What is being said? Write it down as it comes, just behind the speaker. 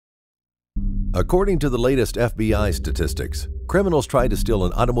According to the latest FBI statistics, criminals try to steal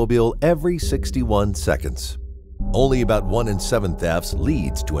an automobile every 61 seconds. Only about 1 in 7 thefts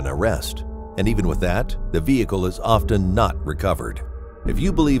leads to an arrest. And even with that, the vehicle is often not recovered. If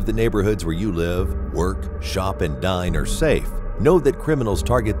you believe the neighborhoods where you live, work, shop, and dine are safe, know that criminals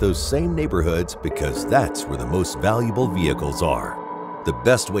target those same neighborhoods because that's where the most valuable vehicles are. The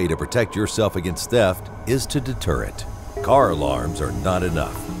best way to protect yourself against theft is to deter it. Car alarms are not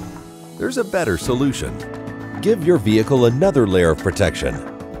enough. There's a better solution. Give your vehicle another layer of protection.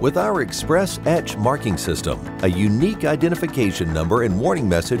 With our Express Etch marking system, a unique identification number and warning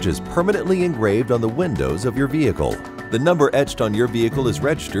message is permanently engraved on the windows of your vehicle. The number etched on your vehicle is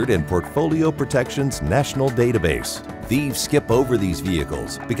registered in Portfolio Protection's national database. Thieves skip over these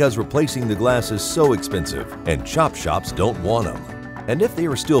vehicles because replacing the glass is so expensive and chop shops don't want them. And if they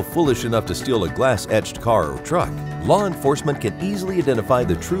are still foolish enough to steal a glass-etched car or truck, law enforcement can easily identify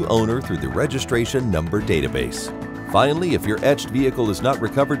the true owner through the registration number database. Finally, if your etched vehicle is not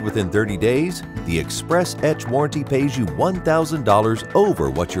recovered within 30 days, the Express Etch warranty pays you $1,000 over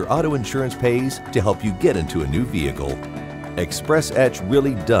what your auto insurance pays to help you get into a new vehicle. Express Etch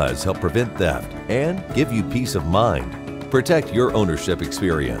really does help prevent theft and give you peace of mind. Protect your ownership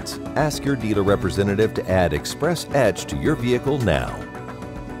experience. Ask your dealer representative to add Express Etch to your vehicle now.